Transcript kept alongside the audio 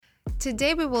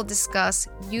Today we will discuss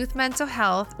youth mental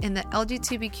health in the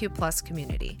LGBTQ plus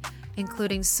community,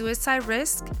 including suicide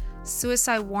risk,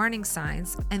 suicide warning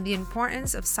signs, and the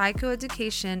importance of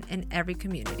psychoeducation in every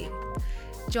community.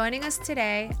 Joining us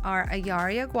today are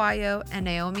Ayari Aguayo and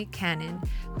Naomi Cannon,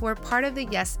 who are part of the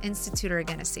Yes Institute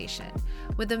organization,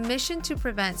 with a mission to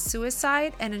prevent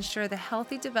suicide and ensure the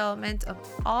healthy development of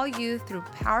all youth through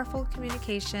powerful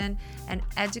communication and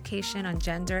education on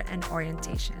gender and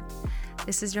orientation.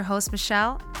 This is your host,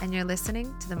 Michelle, and you're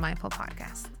listening to the Mindful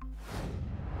Podcast.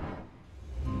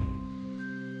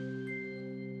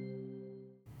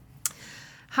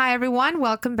 Hi, everyone.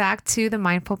 Welcome back to the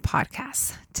Mindful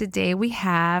Podcast. Today we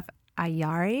have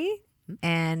Ayari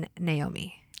and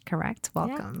Naomi, correct?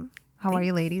 Welcome. Yeah. How are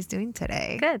you ladies doing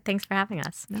today? Good. Thanks for having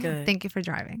us. Good. Thank you for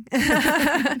driving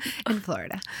in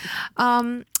Florida.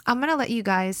 I'm going to let you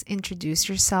guys introduce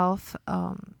yourself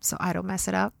so I don't mess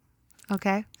it up.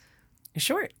 Okay?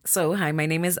 Sure. So, hi, my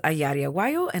name is Ayari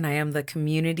Aguayo, and I am the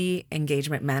Community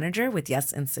Engagement Manager with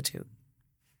Yes Institute.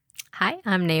 Hi,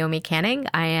 I'm Naomi Canning.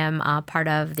 I am part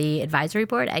of the advisory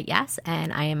board at Yes,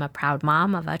 and I am a proud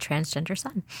mom of a transgender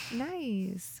son.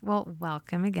 Nice. Well,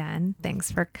 welcome again. Thanks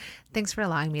for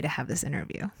allowing me to have this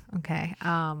interview. Okay.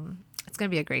 It's going to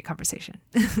be a great conversation.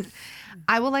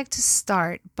 I would like to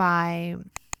start by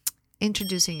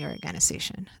introducing your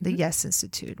organization, the Yes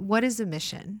Institute. What is the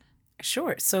mission?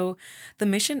 Sure. So the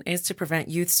mission is to prevent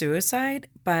youth suicide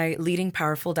by leading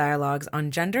powerful dialogues on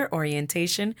gender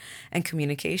orientation and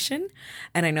communication.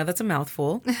 And I know that's a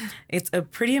mouthful. It's a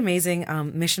pretty amazing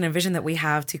mission and vision that we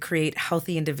have to create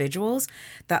healthy individuals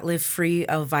that live free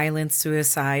of violence,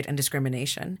 suicide, and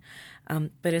discrimination.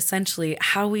 But essentially,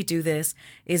 how we do this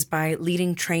is by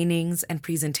leading trainings and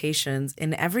presentations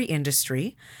in every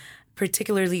industry,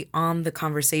 particularly on the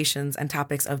conversations and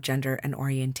topics of gender and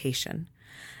orientation.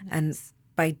 Nice. And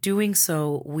by doing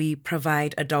so, we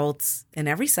provide adults in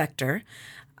every sector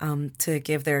to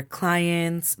give their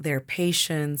clients, their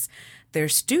patients, their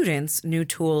students new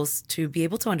tools to be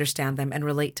able to understand them and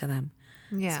relate to them.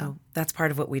 Yeah. So that's part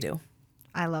of what we do.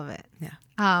 I love it.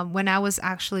 Yeah. When I was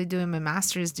actually doing my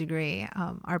master's degree,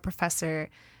 our professor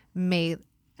made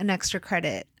an extra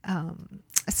credit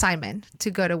assignment to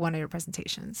go to one of your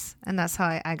presentations. And that's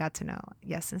how I got to know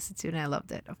Yes Institute, and I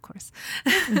loved it, of course.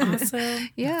 Awesome.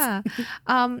 Yeah.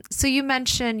 So you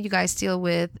mentioned you guys deal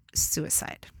with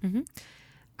suicide. Mm-hmm.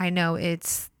 I know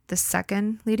it's the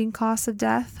second leading cause of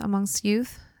death amongst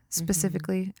youth,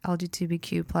 specifically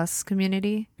LGBTQ plus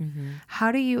community. Mm-hmm.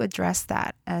 How do you address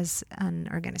that as an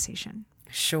organization?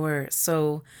 Sure.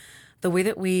 So the way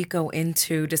that we go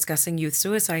into discussing youth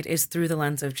suicide is through the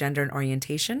lens of gender and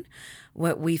orientation.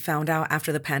 What we found out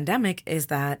after the pandemic is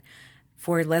that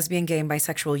for lesbian, gay, and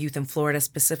bisexual youth in Florida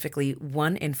specifically,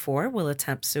 1 in 4 will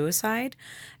attempt suicide.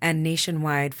 And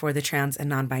nationwide for the trans and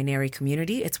non-binary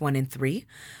community, it's 1 in 3,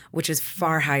 which is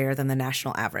far higher than the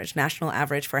national average. National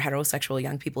average for heterosexual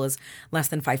young people is less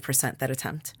than 5% that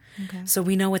attempt. Okay. So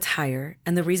we know it's higher.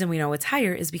 And the reason we know it's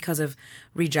higher is because of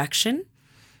rejection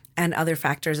and other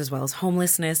factors as well as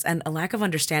homelessness and a lack of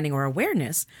understanding or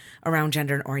awareness around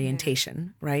gender and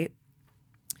orientation, right?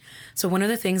 So one of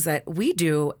the things that we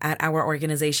do at our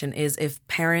organization is if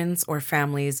parents or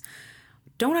families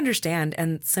don't understand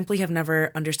and simply have never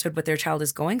understood what their child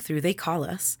is going through, they call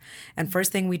us. And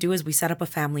first thing we do is we set up a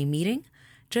family meeting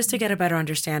just to get a better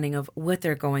understanding of what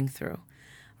they're going through.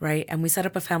 Right. And we set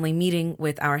up a family meeting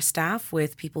with our staff,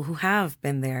 with people who have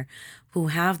been there, who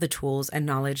have the tools and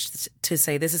knowledge to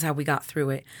say, this is how we got through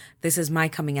it. This is my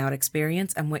coming out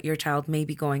experience and what your child may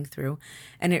be going through.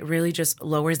 And it really just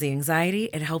lowers the anxiety.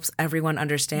 It helps everyone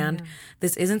understand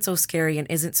this isn't so scary and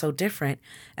isn't so different.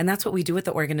 And that's what we do with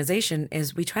the organization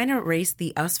is we try to erase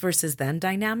the us versus them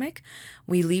dynamic.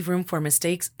 We leave room for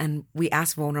mistakes and we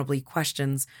ask vulnerably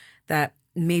questions that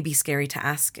may be scary to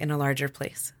ask in a larger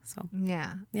place. So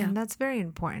yeah. And that's very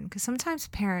important because sometimes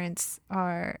parents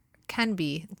can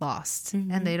be lost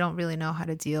and they don't really know how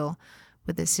to deal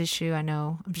with this issue.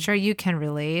 I'm sure you can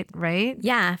relate, right?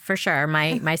 Yeah, for sure.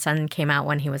 My son came out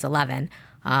when he was 11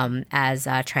 as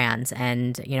trans,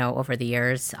 and over the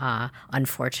years,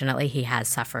 unfortunately, he has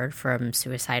suffered from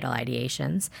suicidal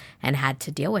ideations and had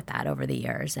to deal with that over the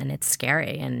years, and it's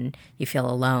scary, and you feel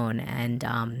alone.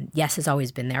 And Yes has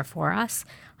always been there for us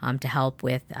to help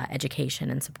with education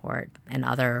and support and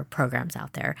other programs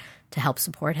out there to help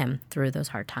support him through those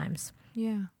hard times.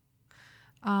 Yeah.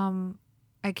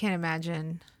 I can't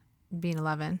imagine being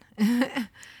 11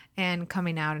 and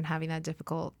coming out and having that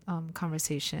difficult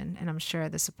conversation. And I'm sure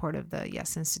the support of the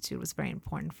Yes Institute was very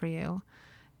important for you.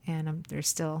 And they're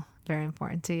still very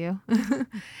important to you.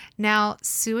 Now,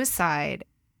 suicide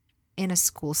in a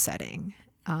school setting.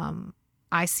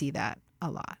 I see that a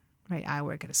lot, right? I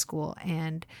work at a school,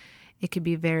 and it could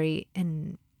be very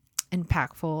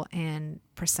impactful, and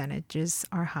percentages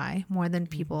are high, more than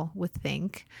people would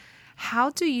think. How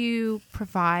do you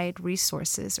provide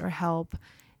resources or help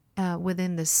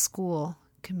within the school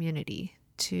community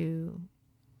to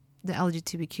the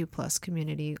LGBTQ plus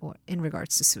community, or in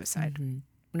regards to suicide?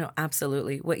 No,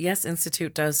 absolutely. What Yes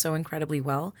Institute does so incredibly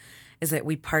well is that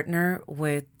we partner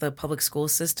with the public school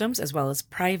systems as well as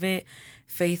private,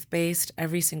 faith-based,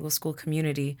 every single school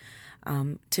community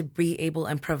to be able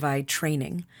and provide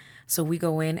training. So we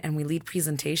go in and we lead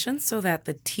presentations so that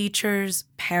the teachers,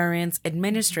 parents,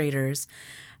 administrators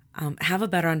have a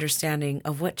better understanding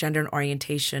of what gender and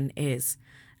orientation is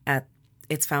at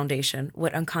its foundation,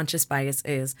 what unconscious bias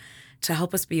is, to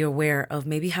help us be aware of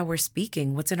maybe how we're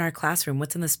speaking, what's in our classroom,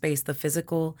 what's in the space, the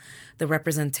physical, the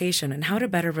representation, and how to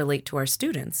better relate to our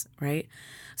students, right?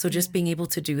 So just being able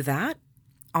to do that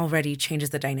already changes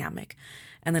the dynamic.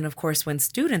 And then, of course, when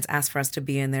students ask for us to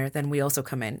be in there, then we also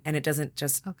come in. And it doesn't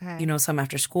just, some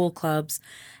after school clubs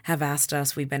have asked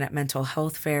us. We've been at mental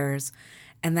health fairs,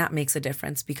 and that makes a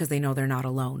difference because they know they're not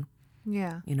alone.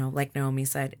 Yeah. Like Naomi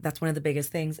said, that's one of the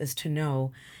biggest things, is to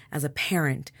know as a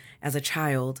parent, as a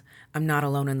child, I'm not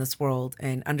alone in this world,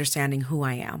 and understanding who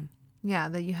I am. Yeah,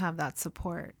 that you have that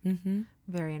support.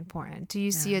 Very important. Do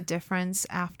you see a difference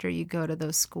after you go to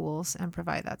those schools and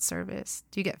provide that service?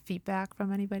 Do you get feedback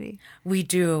from anybody? We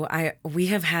do. We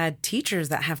have had teachers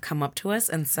that have come up to us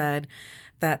and said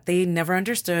that they never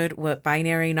understood what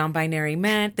binary, non-binary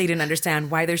meant. They didn't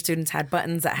understand why their students had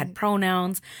buttons that had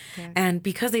pronouns. Okay. And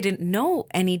because they didn't know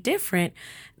any different,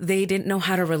 they didn't know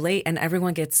how to relate, and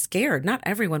everyone gets scared. Not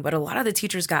everyone, but a lot of the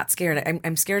teachers got scared.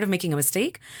 I'm scared of making a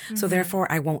mistake, so therefore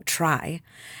I won't try.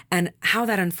 And how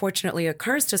that unfortunately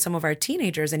occurs to some of our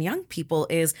teenagers and young people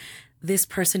is, this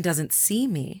person doesn't see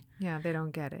me. Yeah, they don't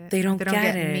get it. They don't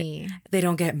get it. Me. They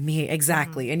don't get me.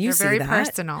 Exactly. And you You're see very that.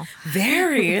 personal.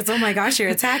 Very. It's, oh my gosh, you're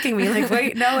attacking me. Like,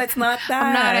 wait, no, it's not that.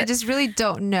 I'm not. I just really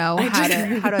don't know how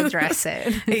to address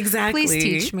it. Exactly. Please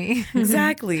teach me.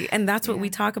 Exactly. And that's what we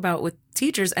talk about with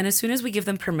teachers. And as soon as we give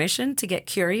them permission to get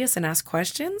curious and ask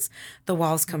questions, the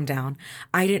walls come down.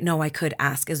 I didn't know I could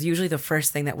ask is usually the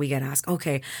first thing that we get asked.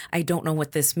 Okay, I don't know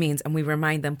what this means. And we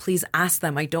remind them, please ask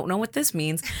them. I don't know what this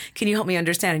means. Can you help me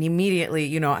understand? And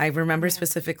immediately, I remember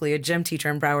specifically a gym teacher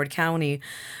in Broward County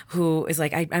who is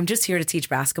like, I'm just here to teach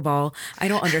basketball. I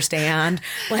don't understand.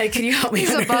 Like, can you help me?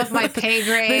 This is above my pay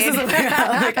grade.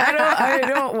 Like, I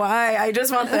don't why. I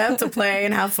just want them to play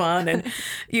and have fun. And,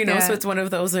 so it's one of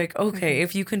those like, okay,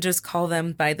 if you can just call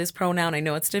them by this pronoun, I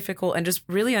know it's difficult, and just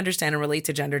really understand and relate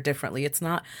to gender differently. It's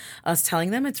not us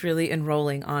telling them, it's really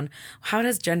enrolling on how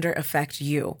does gender affect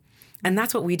you? And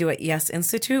that's what we do at Yes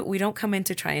Institute. We don't come in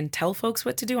to try and tell folks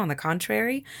what to do. On the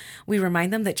contrary, we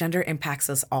remind them that gender impacts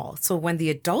us all. So when the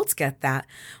adults get that,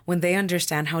 when they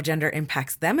understand how gender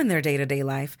impacts them in their day-to-day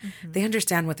life, they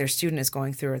understand what their student is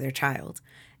going through or their child.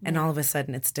 And all of a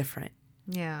sudden it's different.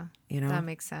 Yeah. That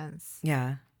makes sense.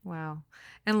 Yeah. Wow.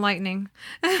 Enlightening.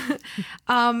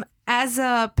 As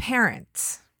a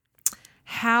parent,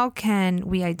 how can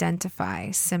we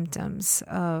identify symptoms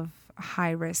of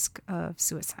high risk of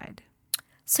suicide?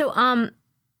 So I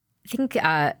think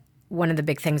one of the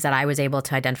big things that I was able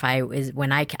to identify is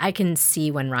when I can see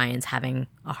when Ryan's having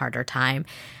a harder time.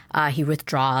 He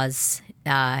withdraws.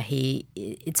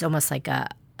 It's almost like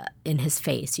in his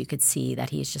face, you could see that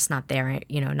he's just not there,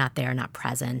 not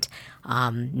present,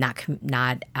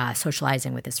 not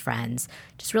socializing with his friends,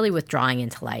 just really withdrawing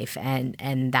into life.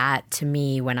 And that, to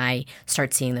me, when I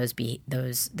start seeing those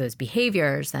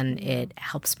behaviors, then it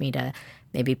helps me to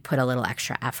maybe put a little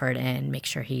extra effort in, make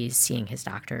sure he's seeing his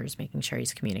doctors, making sure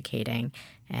he's communicating,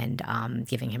 and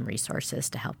giving him resources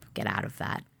to help get out of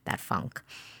that funk.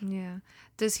 Yeah.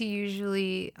 Does he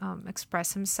usually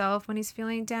express himself when he's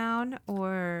feeling down,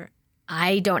 or?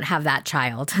 I don't have that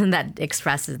child that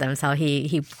expresses themselves.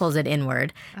 He pulls it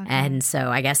inward. Okay. And so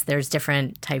I guess there's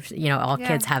different types, all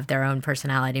kids have their own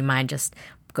personality. Mine just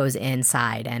goes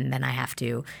inside, and then I have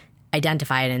to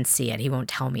identify it and see it. He won't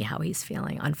tell me how he's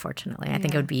feeling, unfortunately. I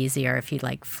think it would be easier if he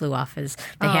flew off the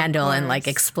handle and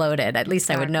exploded. At least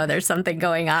I would know there's something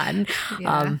going on.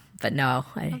 Yeah. But no.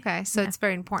 Okay, so it's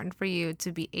very important for you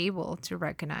to be able to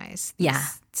recognize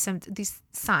these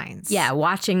signs. Yeah,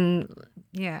 watching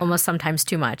almost sometimes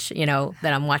too much, that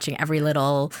I'm watching every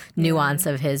little nuance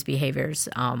of his behaviors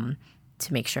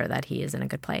to make sure that he is in a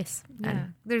good place. Yeah.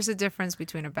 And there's a difference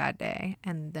between a bad day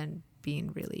and then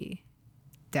being really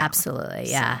down. Absolutely,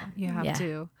 yeah. So you have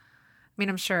to mean,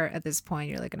 I'm sure at this point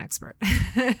you're like an expert.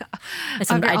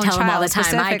 Listen, I tell them all the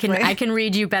time, I can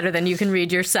read you better than you can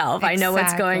read yourself. Exactly. I know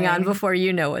what's going on before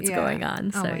you know what's going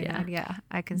on. So, God, yeah,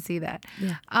 I can see that.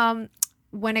 Yeah.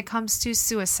 When it comes to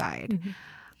suicide,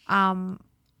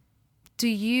 do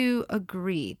you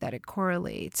agree that it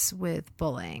correlates with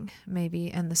bullying,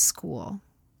 maybe in the school?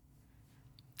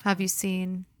 Have you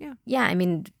seen? Yeah. Yeah, I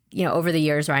mean, over the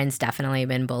years, Ryan's definitely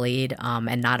been bullied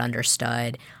and not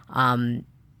understood,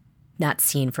 not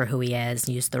seen for who he is,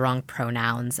 used the wrong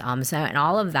pronouns. And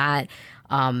all of that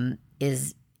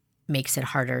makes it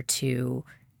harder to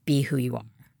be who you are.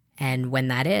 And when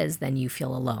that is, then you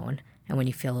feel alone. And when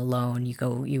you feel alone,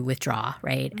 you withdraw,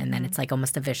 right? And then it's like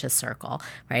almost a vicious circle,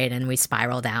 right? And we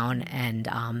spiral down. And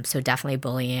so definitely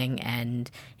bullying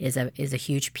is a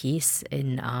huge piece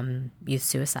in youth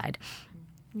suicide.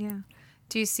 Yeah.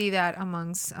 Do you see that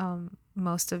amongst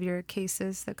most of your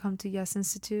cases that come to Yes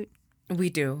Institute? We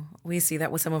do. We see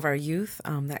that with some of our youth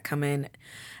that come in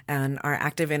and are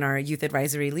active in our Youth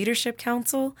Advisory Leadership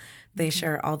Council. They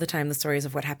share all the time the stories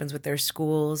of what happens with their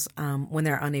schools when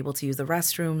they're unable to use the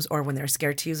restrooms or when they're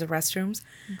scared to use the restrooms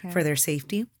for their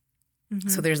safety.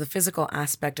 So there's a physical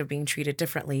aspect of being treated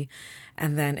differently.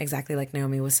 And then exactly like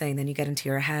Naomi was saying, then you get into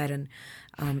your head and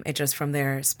it just from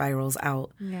there spirals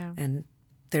out. Yeah. And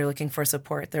they're looking for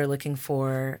support. They're looking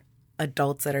for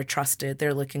adults that are trusted.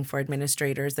 They're looking for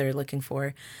administrators. They're looking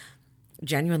for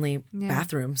genuinely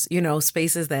bathrooms,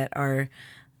 spaces that are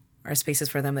spaces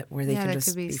for them where they can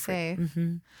just be safe.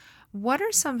 Mm-hmm. What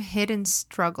are some hidden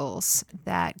struggles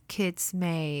that kids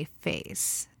may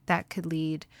face that could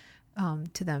lead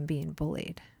to them being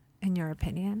bullied, in your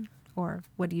opinion, or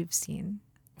what you've seen?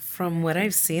 From what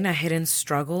I've seen, a hidden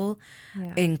struggle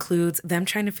includes them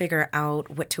trying to figure out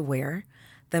what to wear,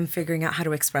 them figuring out how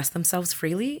to express themselves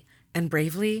freely and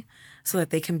bravely so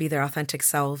that they can be their authentic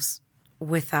selves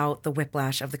without the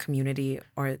whiplash of the community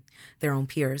or their own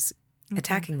peers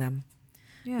attacking them.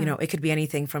 Yeah. It could be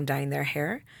anything from dyeing their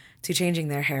hair to changing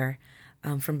their hair,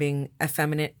 from being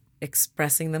effeminate,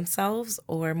 expressing themselves,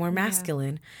 or more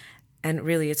masculine. And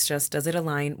really, it's just, does it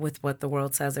align with what the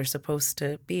world says they're supposed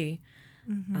to be?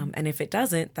 And if it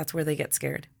doesn't, that's where they get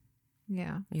scared.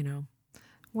 Yeah.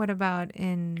 What about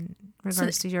in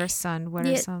regards to your son? What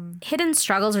are some hidden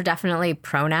struggles? Are definitely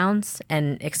pronouns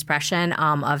and expression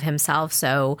of himself.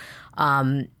 So,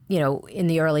 in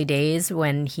the early days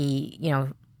when he,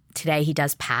 today he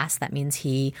does pass. That means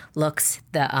he looks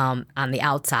on the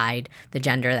outside, the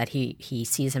gender that he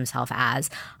sees himself as.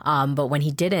 But when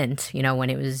he didn't, when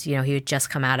it was, he had just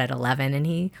come out at 11 and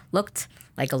he looked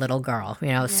like a little girl,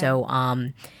 so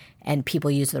and people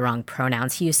use the wrong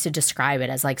pronouns. He used to describe it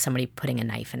as like somebody putting a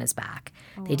knife in his back.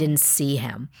 They didn't see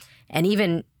him. And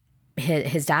even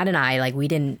his dad and I, like we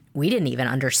didn't even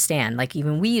understand. Like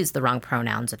even we used the wrong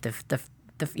pronouns at the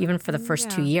even for the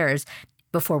first 2 years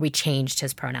before we changed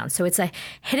his pronouns. So it's a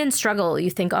hidden struggle.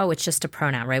 You think, oh, it's just a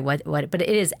pronoun, right? What? But it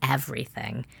is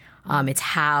everything. It's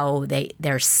how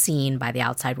they're seen by the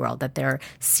outside world, that they're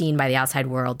seen by the outside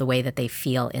world the way that they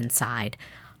feel inside.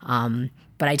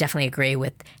 But I definitely agree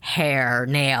with hair,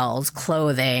 nails,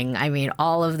 clothing. I mean,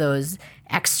 all of those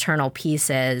external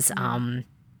pieces,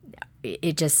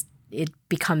 it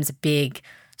becomes a big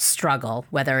struggle,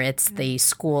 whether it's the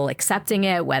school accepting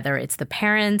it, whether it's the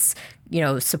parents,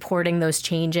 supporting those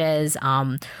changes,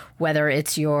 whether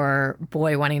it's your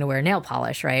boy wanting to wear nail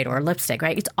polish, right, or lipstick,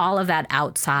 right? It's all of that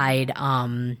outside,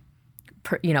 how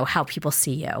people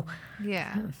see you.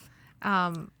 Yeah.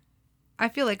 I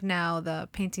feel like now the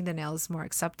painting the nails is more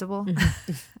acceptable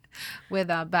with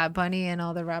Bad Bunny and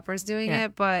all the rappers doing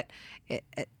it. But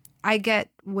I get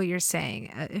what you're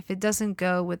saying. If it doesn't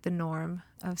go with the norm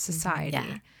of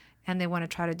society and they want to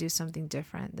try to do something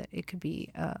different, that it could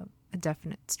be a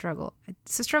definite struggle.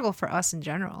 It's a struggle for us in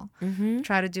general.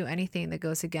 Try to do anything that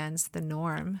goes against the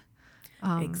norm.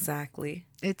 Exactly.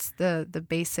 It's the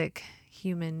basic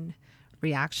human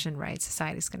reaction, right?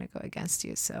 Society's going to go against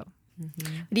you. So.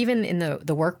 But even in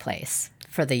the workplace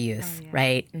for the youth,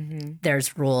 right?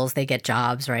 There's rules. They get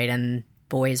jobs, right? And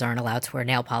boys aren't allowed to wear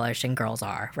nail polish and girls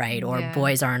are, right? Or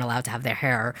boys aren't allowed to have their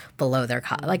hair below their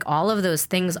collar. Like all of those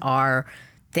things are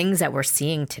things that we're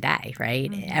seeing today,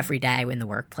 right? Every day in the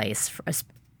workplace. For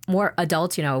more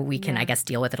adults, we can, I guess,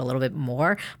 deal with it a little bit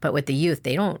more. But with the youth,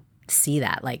 they don't see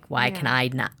that. Like, why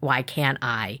can't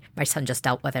I? My son just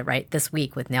dealt with it right this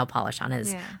week with nail polish on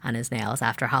his nails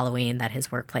after Halloween that his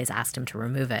workplace asked him to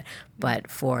remove it. But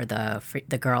for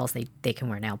the girls, they can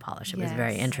wear nail polish. It was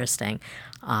very interesting.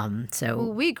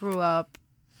 Well, we grew up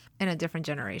in a different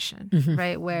generation,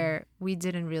 right? Where we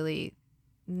didn't really,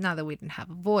 not that we didn't have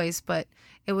a voice, but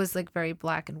it was like very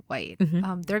black and white.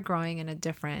 They're growing in a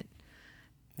different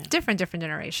different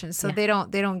generations. So they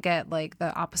don't get like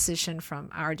the opposition from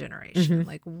our generation.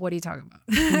 Like, what are you talking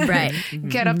about? Right.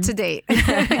 Get up to date,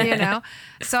 you know?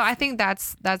 So I think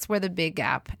that's where the big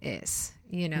gap is,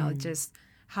 you know, just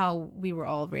how we were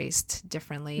all raised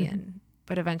differently.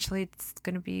 But eventually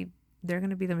they're going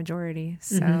to be the majority.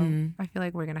 So I feel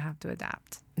like we're going to have to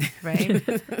adapt, right?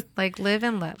 Like, live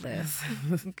and let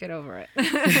live. Get over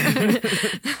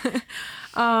it.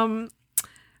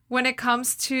 When it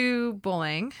comes to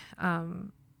bullying,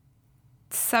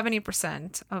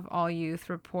 70% of all youth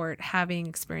report having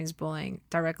experienced bullying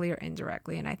directly or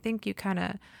indirectly. And I think you kind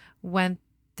of went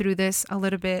through this a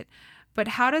little bit. But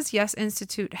how does Yes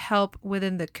Institute help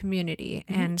within the community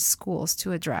and schools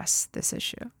to address this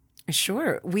issue?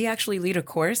 Sure. We actually lead a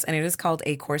course, and it is called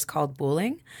A Course Called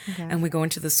Bullying. Okay. And we go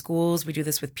into the schools. We do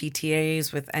this with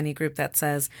PTAs, with any group that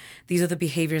says, these are the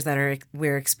behaviors that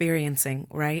we're experiencing,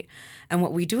 right? And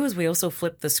what we do is we also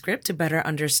flip the script to better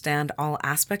understand all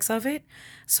aspects of it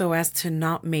so as to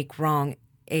not make wrong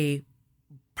a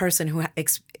person who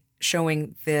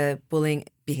showing the bullying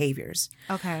behaviors.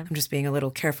 Okay. I'm just being a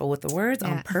little careful with the words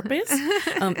on purpose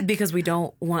because we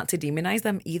don't want to demonize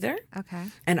them either. Okay.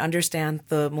 And understand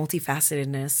the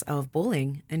multifacetedness of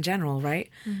bullying in general, right?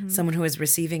 Someone who is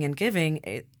receiving and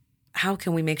giving, how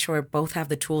can we make sure both have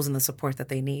the tools and the support that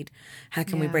they need? How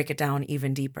can we break it down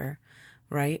even deeper,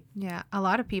 right? Yeah. A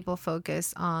lot of people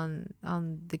focus on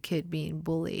the kid being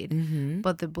bullied,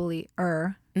 but the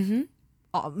bullier,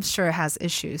 I'm sure, has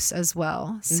issues as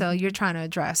well. So you're trying to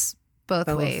address both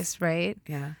ways, right?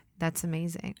 Yeah. That's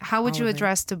amazing. How would you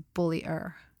address the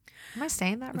bullier? Am I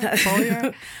saying that right?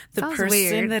 Bullier? The Sounds person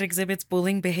weird. that exhibits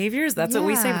bullying behaviors. That's what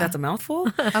we say, but that's a mouthful.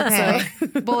 Okay.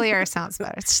 Bullier sounds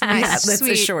better. It's nice. That's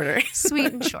sweet, shorter.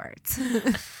 Sweet and short.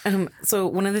 So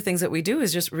one of the things that we do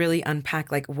is just really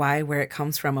unpack like why, where it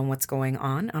comes from and what's going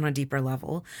on a deeper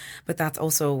level. But that's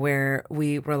also where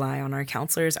we rely on our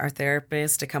counselors, our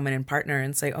therapists to come in and partner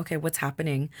and say, okay, what's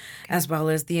happening, as well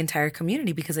as the entire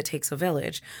community, because it takes a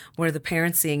village. What are the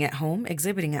parents seeing at home,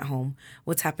 exhibiting at home?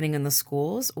 What's happening in the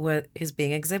schools? What is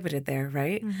being exhibited there,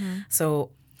 right? So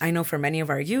I know for many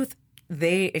of our youth,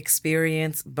 they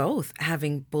experience both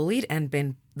having bullied and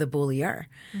been the bullier.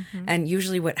 And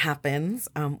usually what happens,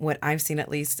 what I've seen at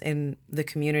least in the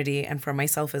community and for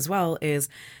myself as well, is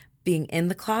being in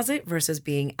the closet versus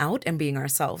being out and being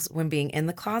ourselves. When being in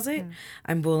the closet,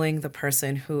 I'm bullying the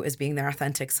person who is being their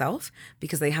authentic self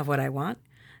because they have what I want.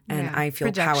 And I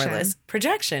feel powerless.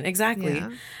 Projection, exactly.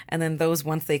 Yeah. And then those,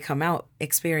 once they come out,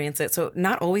 experience it. So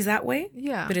not always that way,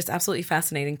 but it's absolutely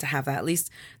fascinating to have that. At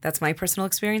least that's my personal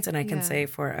experience. And I can say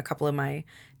for a couple of my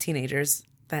teenagers,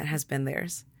 that has been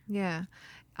theirs. Yeah.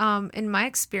 In my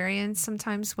experience,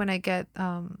 sometimes when I get,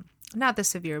 not the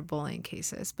severe bullying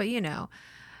cases, but, you know,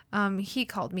 he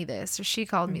called me this or she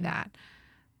called me that.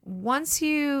 Once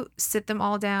you sit them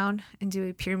all down and do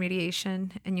a peer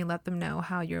mediation and you let them know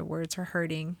how your words are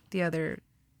hurting the other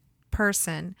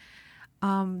person,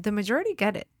 the majority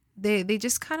get it. They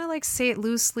just kind of like say it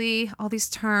loosely, all these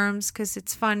terms, because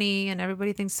it's funny and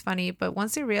everybody thinks it's funny. But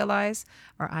once they realize,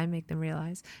 or I make them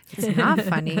realize, it's not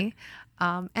funny,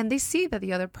 and they see that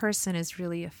the other person is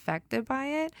really affected by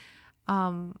it,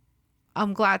 I'm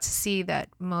glad to see that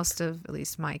most of, at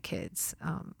least my kids,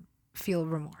 feel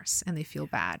remorse and they feel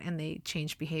bad and they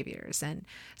change behaviors and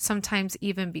sometimes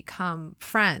even become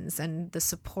friends and the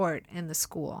support in the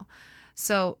school.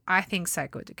 So I think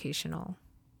psychoeducational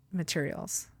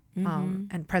materials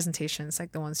and presentations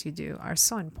like the ones you do are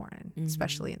so important,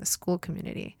 especially in the school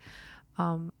community.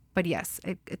 But yes,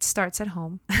 it starts at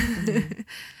home.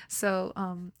 So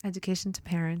education to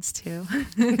parents too.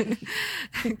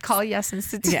 Call Yes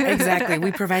Institute. Yeah, exactly.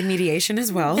 We provide mediation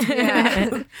as well.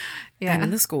 And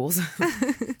in the schools.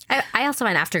 I also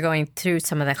find after going through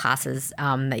some of the classes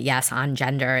that Yes on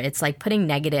gender, it's like putting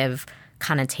negative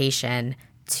connotation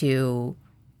to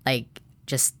like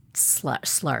just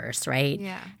slurs, right?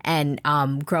 Yeah. And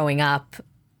growing up,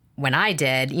 when I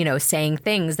did, you know, saying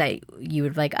things that you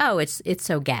would like, oh, it's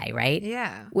so gay, right?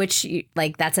 Yeah. Which,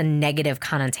 like, that's a negative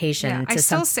connotation. Yeah, I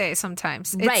still say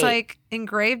sometimes. It's right. like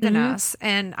engraved in us,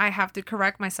 and I have to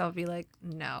correct myself, be like,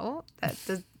 no,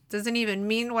 that doesn't even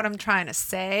mean what I'm trying to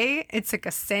say. It's like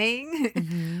a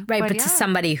saying. Right, but to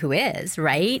somebody who is,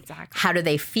 right? Exactly. How do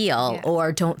they feel? Yeah.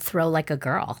 Or don't throw like a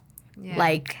girl. Yeah.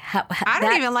 Like I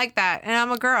don't even like that, and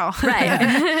I'm a girl.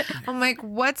 Right. I'm like,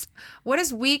 what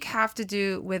does weak have to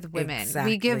do with women?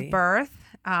 Exactly. We give birth.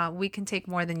 We can take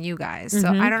more than you guys. So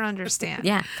I don't understand.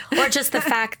 Yeah. Or just the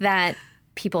fact that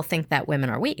people think that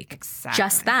women are weak. Exactly.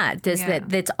 Just that.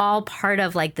 That's all part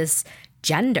of like this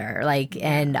gender. Like,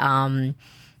 and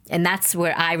and that's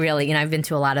where I really, I've been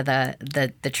to a lot of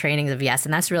the trainings of Yes,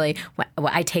 and that's really what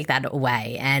I take that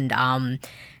away. And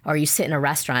or you sit in a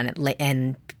restaurant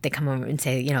and they come over and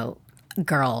say,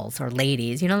 girls or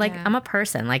ladies, I'm a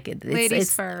person. Like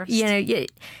Ladies first. It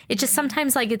just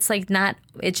sometimes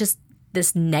it's just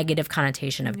this negative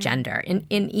connotation of gender in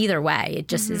either way. It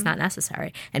just is not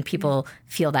necessary, and people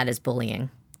feel that as bullying,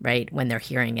 right, when they're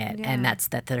hearing it, and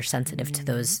that they're sensitive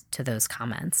to those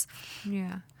comments.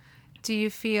 Yeah. Do you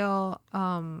feel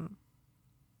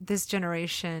this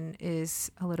generation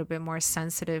is a little bit more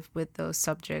sensitive with those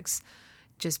subjects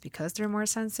just because they're more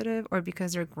sensitive, or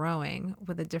because they're growing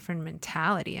with a different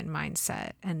mentality and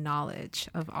mindset and knowledge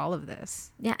of all of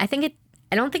this? Yeah, I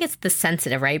don't think it's the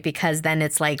sensitive, right? Because then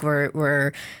it's like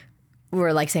we're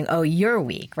like saying, oh, you're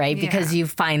weak, right? Because you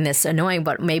find this annoying,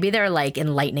 but maybe they're like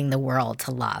enlightening the world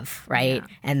to love, right?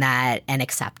 Yeah. And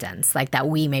acceptance, like that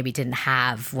we maybe didn't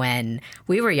have when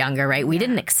we were younger, right? We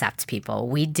didn't accept people.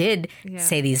 We did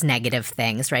say these negative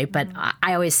things, right? But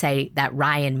I always say that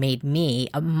Ryan made me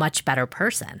a much better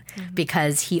person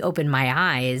because he opened my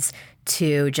eyes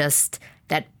to just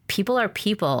that people are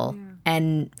people. Yeah.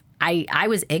 And I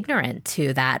was ignorant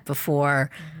to that before.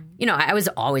 I was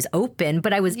always open,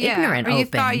 but I was ignorant or you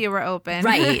open. thought you were open.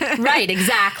 Right,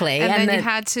 exactly. and then you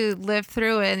had to live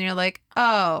through it, and you're like,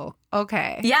 oh,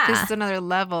 okay. Yeah. This is another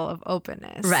level of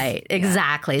openness. Right,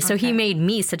 exactly. Yeah. So he made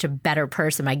me such a better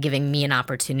person by giving me an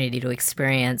opportunity to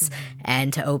experience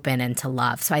and to open and to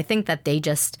love. So I think that they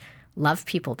just love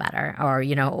people better or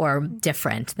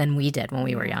different than we did when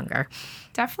we were younger.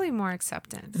 Definitely more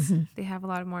acceptance. They have a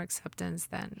lot more acceptance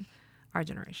than our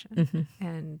generation.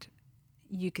 And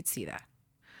you could see that.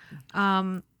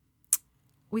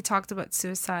 We talked about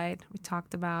suicide. We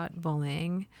talked about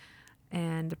bullying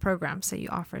and the programs that you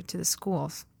offer to the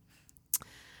schools.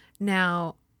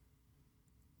 Now,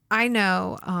 I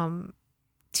know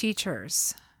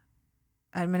teachers,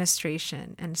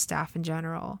 administration, and staff in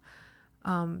general,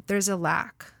 there's a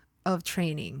lack of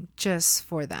training just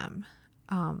for them.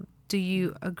 Do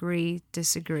you agree,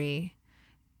 disagree?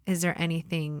 Is there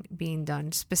anything being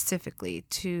done specifically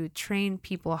to train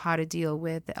people how to deal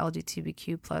with the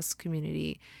LGBTQ plus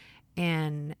community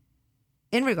and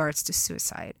in regards to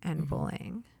suicide and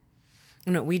bullying?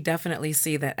 We definitely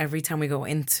see that every time we go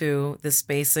into the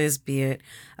spaces, be it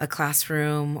a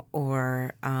classroom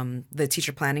or the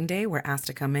teacher planning day, we're asked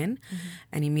to come in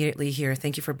and immediately hear,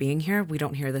 thank you for being here. We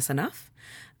don't hear this enough.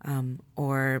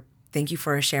 Or thank you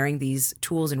for sharing these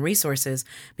tools and resources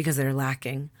because they're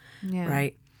lacking,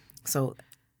 right? So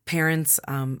parents,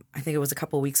 I think it was a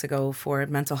couple of weeks ago for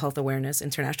Mental Health Awareness,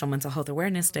 International Mental Health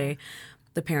Awareness Day,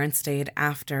 the parents stayed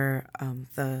after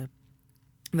the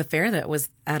fair that was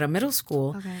at a middle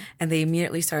school, and they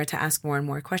immediately started to ask more and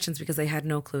more questions because they had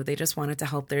no clue. They just wanted to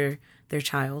help their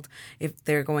child. If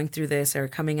they're going through this or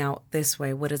coming out this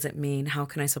way, what does it mean? How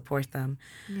can I support them?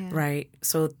 Right?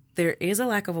 So there is a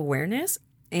lack of awareness,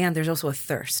 and there's also a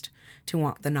thirst to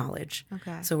want the knowledge.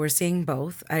 So we're seeing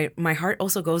both. My heart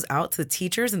also goes out to the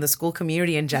teachers and the school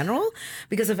community in general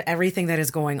because of everything that is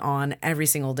going on every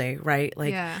single day, right?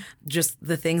 Like just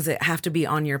the things that have to be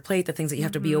on your plate, the things that you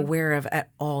have to be aware of at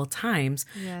all times.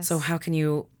 So how can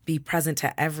you be present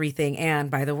to everything? And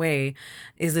by the way,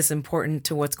 is this important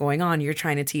to what's going on? You're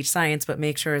trying to teach science, but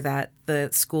make sure that the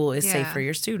school is safe for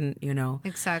your student,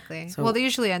 Exactly. So, well, they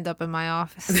usually end up in my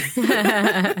office.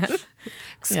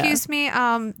 Excuse me,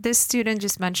 this student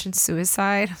just mentioned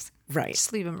suicide. Right.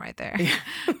 Just leave him right there.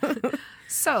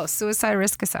 So, suicide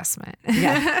risk assessment.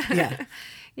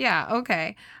 Yeah,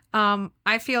 okay.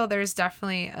 I feel there's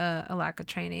definitely a lack of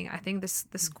training. I think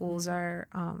the schools are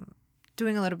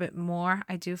doing a little bit more.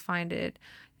 I do find it,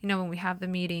 when we have the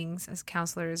meetings as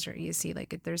counselors or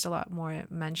ESC, there's a lot more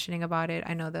mentioning about it.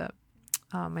 I know the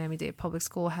Miami-Dade Public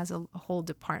School has a whole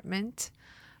department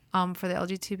for the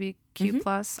LGBTQ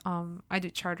plus. I do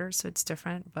charter, so it's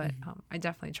different, but I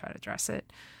definitely try to address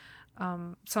it.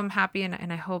 So I'm happy,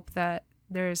 and I hope that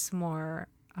there's more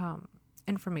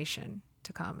information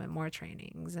to come and more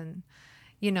trainings. And,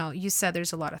 you said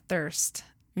there's a lot of thirst.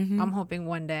 I'm hoping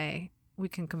one day we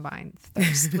can combine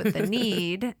thirst with the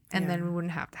need, and then we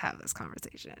wouldn't have to have this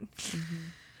conversation.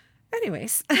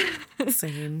 Anyways.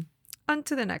 Same. On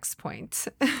to the next point.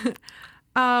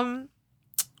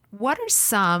 What are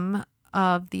some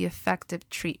of the effective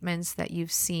treatments that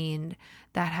you've seen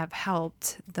that have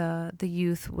helped the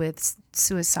youth with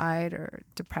suicide or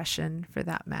depression, for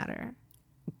that matter?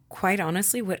 Quite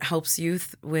honestly, what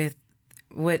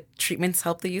treatments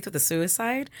help the youth with the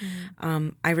suicide?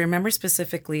 I remember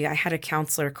specifically, I had a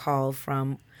counselor call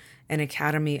from an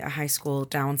academy, a high school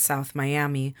down South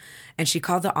Miami. And she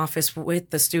called the office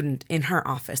with the student in her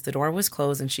office. The door was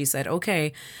closed and she said,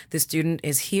 okay, the student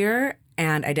is here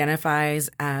and identifies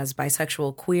as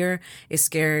bisexual, queer, is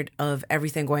scared of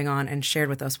everything going on, and shared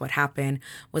with us what happened,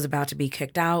 was about to be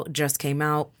kicked out, just came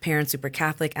out, parents super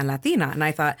Catholic and Latina. And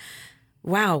I thought,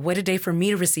 wow, what a day for me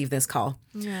to receive this call.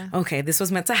 Yeah. Okay, this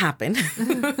was meant to happen.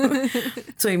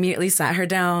 So I immediately sat her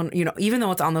down. You know, even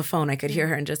though it's on the phone, I could hear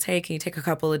her and just, hey, can you take a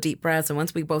couple of deep breaths? And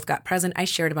once we both got present, I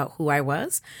shared about who I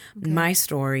was, my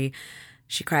story.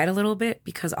 She cried a little bit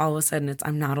because all of a sudden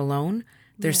I'm not alone.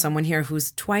 There's someone here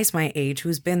who's twice my age,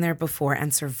 who's been there before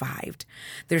and survived.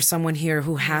 There's someone here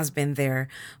who has been there,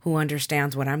 who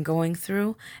understands what I'm going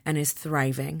through and is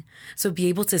thriving. So be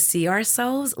able to see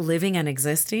ourselves living and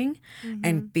existing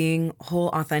and being whole,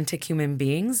 authentic human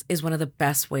beings is one of the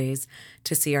best ways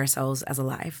to see ourselves as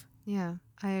alive. Yeah,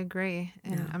 I agree.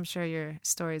 And I'm sure your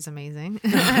story is amazing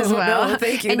as well. No,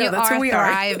 thank you. And no, you that's are who we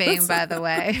thriving, by the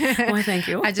way. Why, thank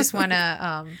you. I just want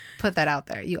to put that out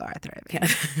there. You are thriving. Yeah.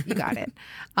 You got it.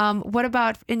 What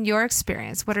about in your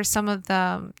experience? What are some of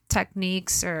the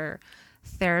techniques or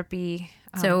therapy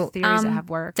theories that have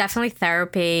worked? Definitely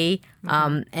therapy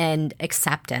and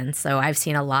acceptance. So I've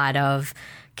seen a lot of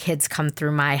kids come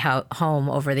through my home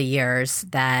over the years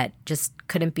that just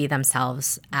couldn't be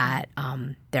themselves at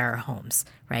their homes,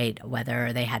 right?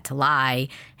 Whether they had to lie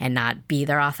and not be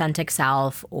their authentic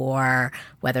self, or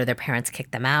whether their parents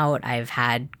kicked them out. I've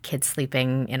had kids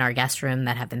sleeping in our guest room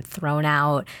that have been thrown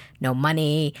out, no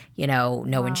money, no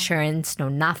insurance, no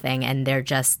nothing. And they're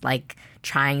just like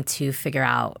trying to figure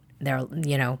out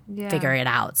figure it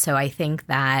out. So I think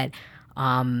that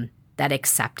that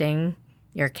accepting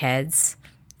your kids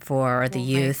for the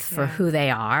youth, for who they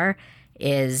are,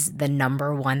 is the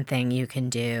number one thing you can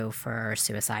do for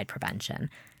suicide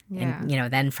prevention. Yeah.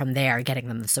 And, then from there, getting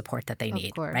them the support that they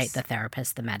need, right? The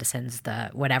therapist, the medicines, the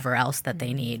whatever else that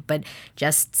they need. But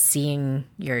just seeing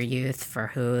your youth for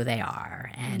who they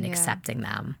are and accepting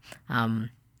them,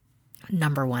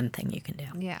 number one thing you can do.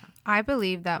 Yeah. I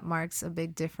believe that marks a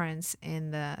big difference in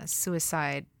the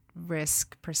suicide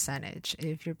risk percentage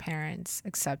if your parents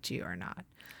accept you or not.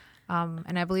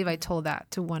 And I believe I told that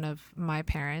to one of my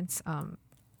parents.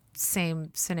 Same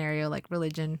scenario, like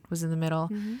religion was in the middle.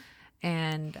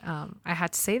 And I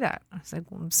had to say that. I was like,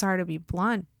 well, I'm sorry to be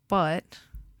blunt, but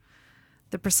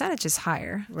the percentage is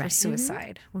higher for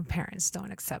suicide when parents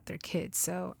don't accept their kids.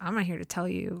 So I'm not here to tell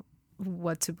you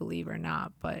what to believe or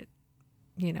not, but,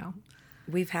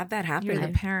 we've had that happen. You're the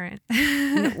parent.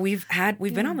 We've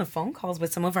been on the phone calls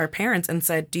with some of our parents and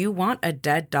said, do you want a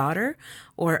dead daughter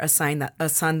or a son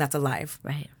that's alive?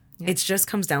 Right. Yeah. It just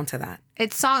comes down to that.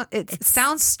 It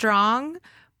sounds strong,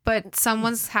 but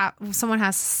someone has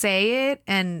to say it,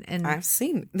 and I've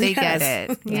seen they get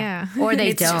it. Yeah. Or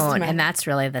they don't, and that's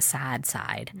really the sad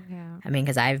side. Yeah. I mean,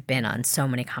 because I've been on so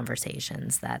many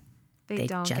conversations that they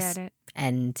don't get it,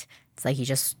 and it's like you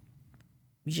just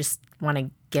want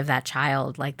to give that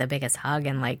child like the biggest hug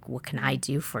and like, what can I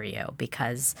do for you?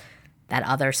 Because that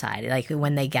other side, like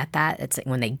when they get that, it's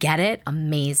when they get it,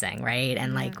 amazing, right?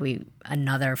 And like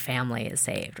another family is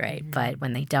saved, right? But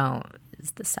when they don't,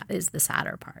 is the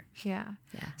sadder part. Yeah.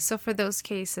 So for those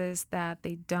cases that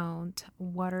they don't,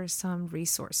 what are some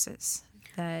resources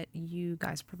that you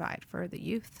guys provide for the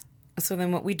youth? So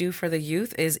then what we do for the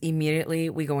youth is immediately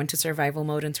we go into survival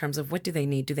mode in terms of what do they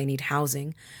need? Do they need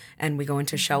housing? And we go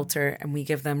into shelter and we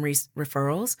give them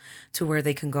referrals to where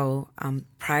they can go.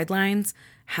 Pride Lines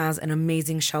has an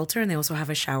amazing shelter, and they also have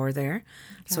a shower there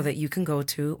so that you can go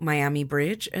to. Miami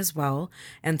Bridge as well,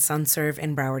 and SunServe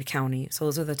in Broward County. So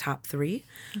those are the top three.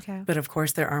 Okay. But of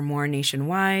course, there are more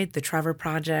nationwide. The Trevor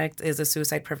Project is a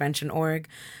suicide prevention org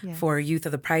for youth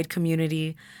of the Pride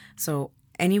community. So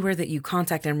anywhere that you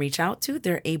contact and reach out to,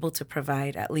 they're able to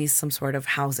provide at least some sort of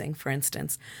housing, for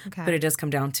instance. Okay. But it does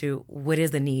come down to what is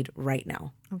the need right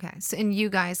now. Okay. So, and you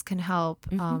guys can help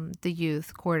the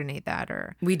youth coordinate that,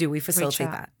 or we do. We facilitate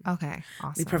that. Okay.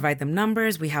 Awesome. We provide them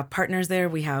numbers. We have partners there.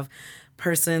 We have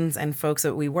persons and folks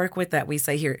that we work with that we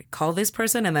say, here, call this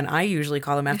person. And then I usually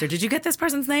call them after, did you get this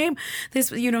person's name? This,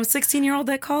 16-year-old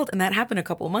that called? And that happened a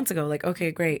couple of months ago. Like,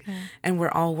 okay, great. Okay. And we're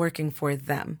all working for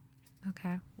them.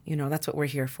 Okay. That's what we're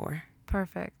here for.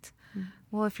 Perfect.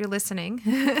 Well, if you're listening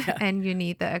and you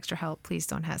need the extra help, please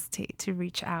don't hesitate to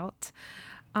reach out.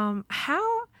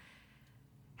 How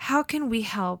can we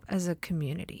help as a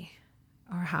community,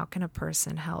 or how can a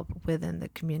person help within the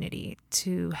community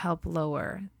to help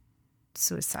lower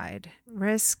suicide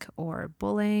risk or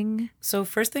bullying? So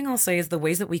first thing I'll say is the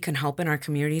ways that we can help in our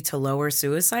community to lower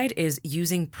suicide is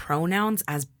using pronouns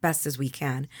as best as we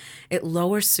can. It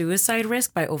lowers suicide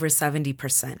risk by over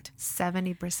 70%.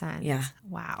 70%. Yeah.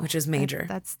 Wow. Which is major.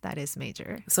 That is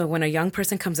major. So when a young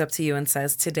person comes up to you and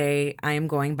says, today I am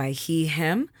going by he,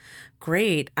 him,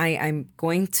 great. I'm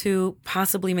going to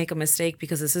possibly make a mistake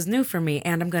because this is new for me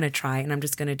and I'm going to try and I'm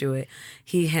just going to do it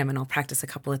he, him, and I'll practice a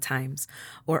couple of times.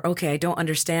 Or, okay, I don't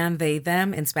understand they,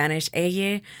 them in Spanish,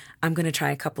 ella. I'm going to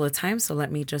try a couple of times. So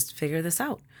let me just figure this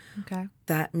out. Okay.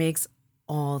 That makes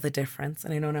all the difference.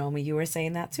 And I know, Naomi, you were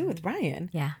saying that too with Brian.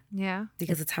 Yeah. Yeah.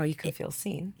 Because it's how you can feel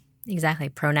seen. Exactly.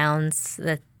 Pronouns,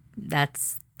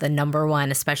 that's the number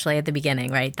one, especially at the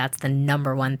beginning, right? That's the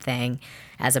number one thing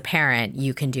as a parent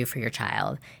you can do for your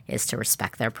child is to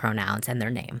respect their pronouns and their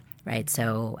name, right?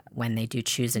 So when they do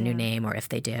choose a new name, or if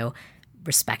they do,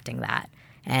 respecting that.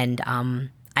 And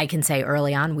I can say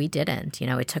early on we didn't.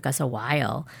 It took us a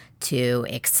while to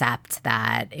accept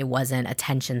that it wasn't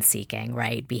attention-seeking,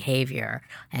 right, behavior,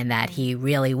 and that he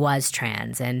really was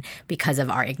trans, and because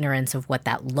of our ignorance of what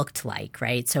that looked like,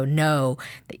 right? So no,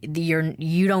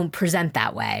 you don't present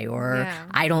that way, or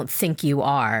I don't think you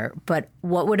are. But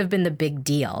what would have been the big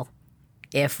deal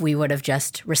if we would have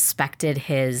just respected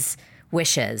his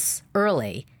wishes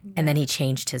early and then he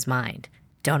changed his mind?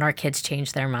 Don't our kids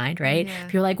change their mind, right? Yeah.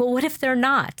 You're like, well, what if they're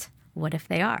not? What if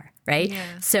they are, right?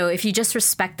 Yeah. So if you just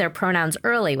respect their pronouns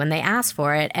early when they ask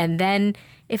for it, and then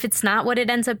if it's not what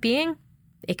it ends up being,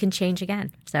 it can change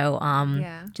again. So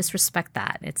just respect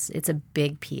that. It's a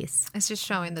big piece. It's just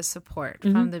showing the support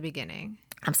from the beginning.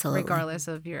 Absolutely. Regardless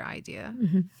of your idea.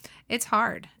 It's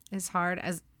hard. It's hard,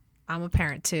 as I'm a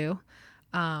parent too.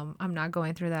 I'm not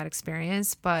going through that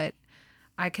experience, but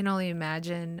I can only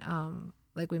imagine,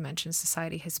 like we mentioned,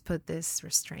 society has put this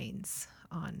restraints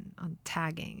on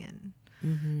tagging and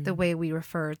the way we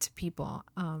refer to people,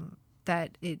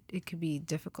 that it could be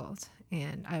difficult.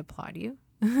 And I applaud you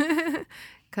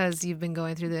because you've been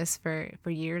going through this for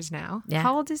years now. Yeah.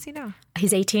 How old is he now?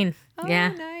 He's 18. Oh, yeah.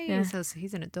 nice. Yeah. So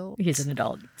he's an adult. He's an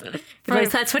adult.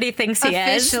 That's what he thinks he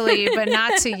is. Officially, but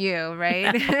not to you,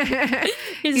 right?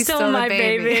 He's still my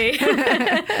baby.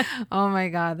 Oh my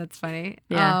God, that's funny.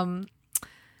 Yeah.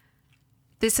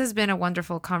 This has been a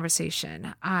wonderful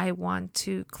conversation. I want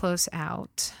to close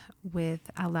out with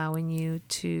allowing you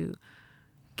to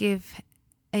give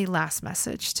a last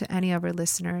message to any of our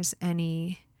listeners,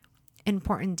 any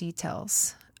important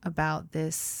details about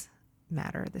this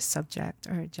matter, this subject,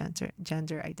 or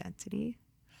gender identity.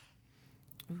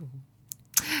 Ooh.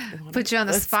 Put you on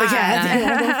the spot.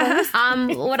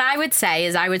 What I would say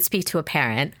is I would speak to a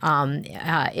parent.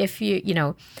 If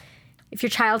if your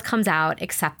child comes out,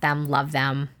 accept them, love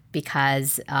them,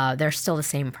 because they're still the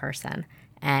same person,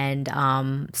 and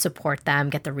support them,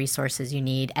 get the resources you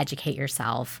need, educate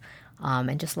yourself,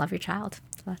 and just love your child.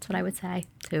 So that's what I would say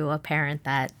to a parent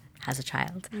that has a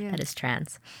child that is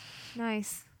trans.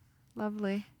 Nice.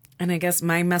 Lovely. And I guess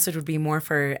my message would be more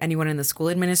for anyone in the school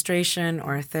administration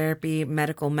or therapy,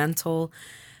 medical, mental,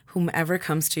 whomever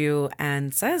comes to you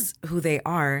and says who they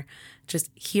are,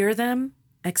 just hear them,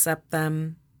 accept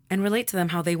them, and relate to them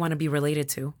how they want to be related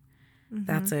to.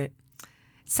 That's it.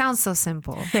 Sounds so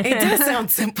simple. It does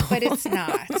sound simple. But it's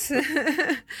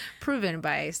not. Proven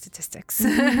by statistics.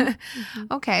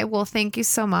 Okay, well, thank you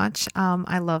so much.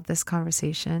 I love this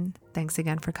conversation. Thanks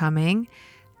again for coming.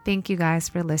 Thank you guys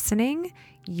for listening.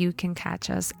 You can catch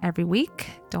us every week.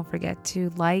 Don't forget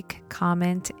to like,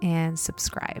 comment, and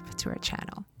subscribe to our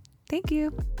channel. Thank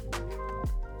you.